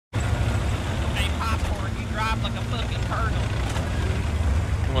drop like a fucking turtle.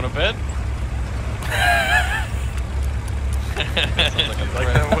 You want a bed?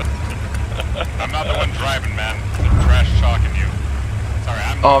 I'm not the one driving, man. I'm trash talking you. Sorry,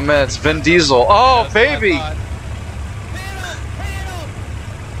 I'm. Oh man, it's Vin Diesel. Oh baby!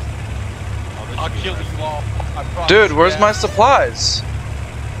 I'll kill you all. I promise. Dude, where's my supplies?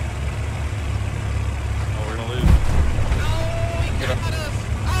 Oh, we're gonna lose. Get up.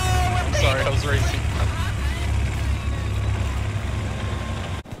 I'm sorry, I was racing.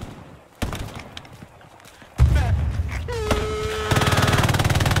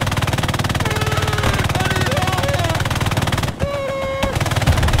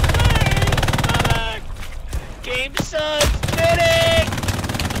 Game sucks. Medic!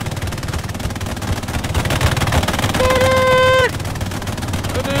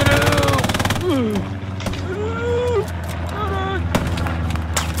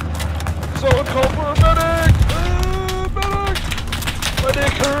 Someone call for a medic! Medic! My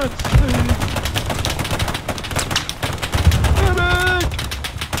dick hurts! Medic!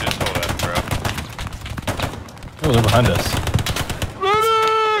 Just hold that, bro. Oh, they're behind us.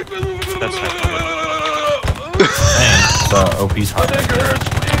 Medic! That's Man, it's OP's hot. My dick hurts!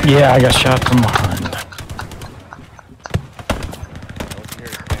 Yeah, I got shot from behind.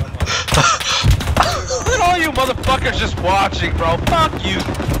 Look at all you motherfuckers just watching, bro. Fuck you.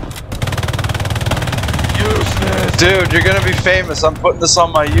 Useless. Dude, you're gonna be famous. I'm putting this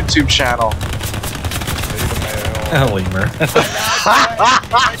on my YouTube channel. Lemur. Oh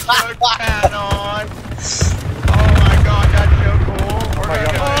my god, that's so cool.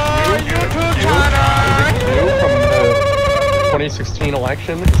 Oh, YouTube channel. From the 2016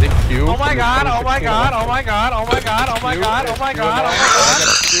 election? Is it Q? Oh my god, oh my god, oh my god, oh my god, oh my god, oh my god, oh my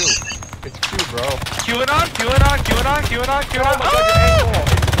god. It's Q, bro. QAnon, QAnon, QAnon, QAnon, QAnon. Oh my god, your ankle.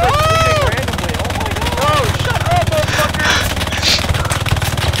 It's bleeding randomly. Oh my god. Oh, shut up, motherfucker.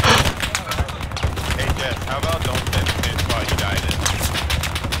 Hey, Jess, how about don't say the bitch while you died in?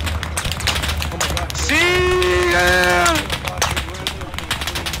 Oh my god. See ya.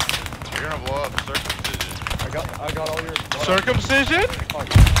 You're gonna blow up circumcision. I got all your... Circumcision?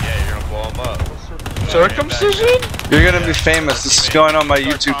 Yeah, you're gonna blow them up. Circumcision? You're gonna be famous. This is going on my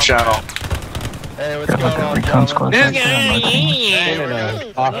YouTube channel. Hey, what's going on, recon squad. This In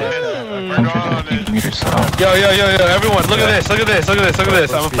a pocket. Yo, yo, yo, yo, everyone, look at this, look at this, look at this, look at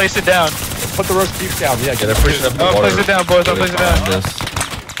this. I'm gonna place it down. Put the roast beef down. Yeah, Yeah, they're pushing up the I'm water. gonna place it down, boys, I'm gonna place it down.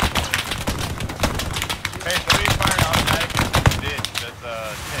 Hey, somebody's firing automatic ditch. That's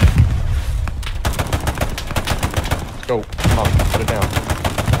 10. Let's go. Come on, put it down.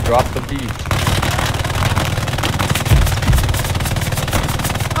 Drop the beef.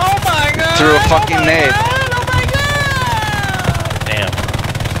 Oh my god! Threw a fucking nade. Oh my god! Damn.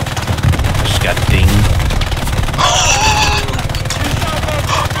 I just got dinged.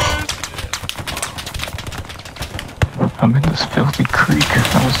 I'm in this filthy creek.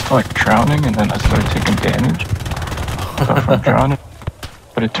 I was like drowning and then I started taking damage. From drowning.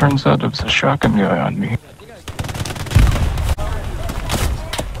 But it turns out it was a shotgun guy on me.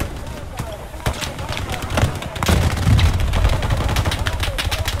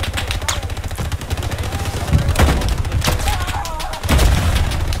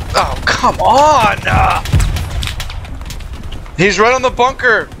 Oh, come on! He's right on the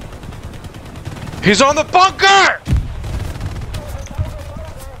bunker! He's on the bunker!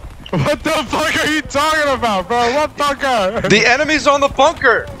 What the fuck are you talking about, bro? What bunker? The enemy's on the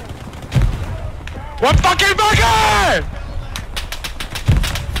bunker! What fucking bunker?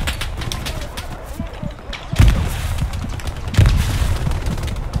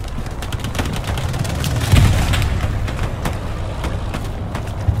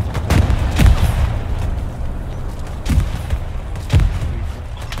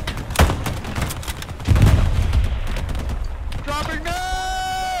 Dropping nades!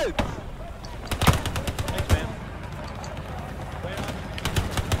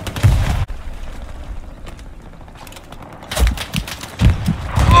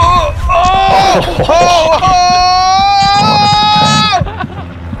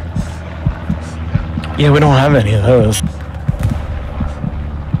 Yeah, we don't have any of those. I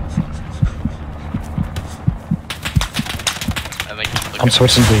think he's looking I'm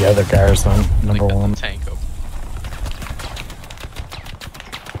switching to the other cars then, number at the one. tank open.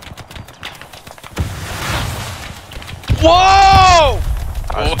 Whoa!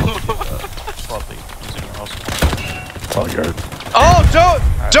 Probably using your house. Oh, you're... Oh,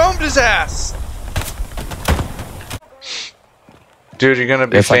 domed his ass! Dude, you're gonna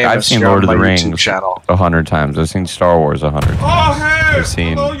be It's like famous. I've seen You're Lord of on the my YouTube Rings channel. 100 times. I've seen Star Wars 100 times. Oh, hey! I've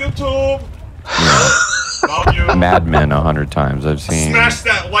seen. Hello, YouTube! You know, love you. Mad Men 100 times. I've seen Smash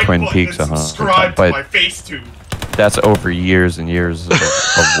that like Twin button Peaks and 100 subscribe times. to my But face tube. that's over years and years of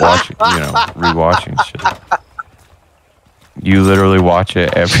watching, you know, rewatching shit. You literally watch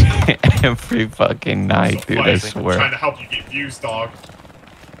it every fucking night, dude. I I'm swear. trying to help you get views, dog.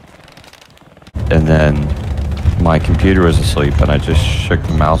 And then my computer was asleep, and I just shook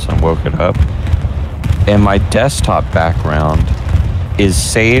the mouse and woke it up. And my desktop background is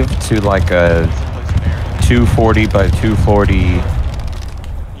saved to like a 240 by 240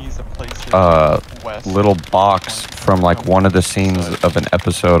 little box from like one of the scenes of an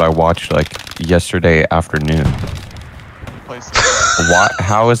episode I watched like yesterday afternoon. Why?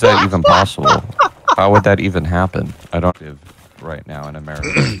 How is that even possible? How would that even happen? I don't live right now in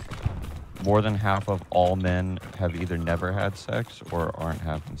America. More than half of all men have either never had sex or aren't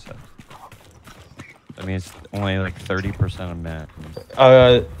having sex. I mean, it's only like 30% of men.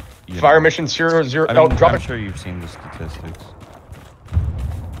 Fire mission 00. I mean, Oh, drop I'm it. sure you've seen the statistics.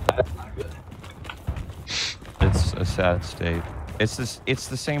 It's a sad state. It's this. It's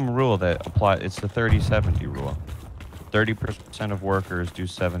the same rule that apply. It's the 30-70 rule. 30% of workers do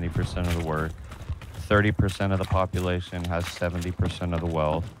 70% of the work. 30% of the population has 70% of the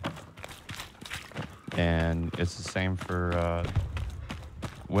wealth. And it's the same for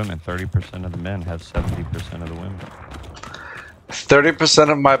women. 30% of the men have 70% of the women.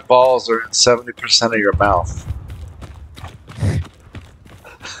 30% of my balls are in 70% of your mouth.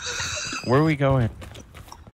 Where are we going?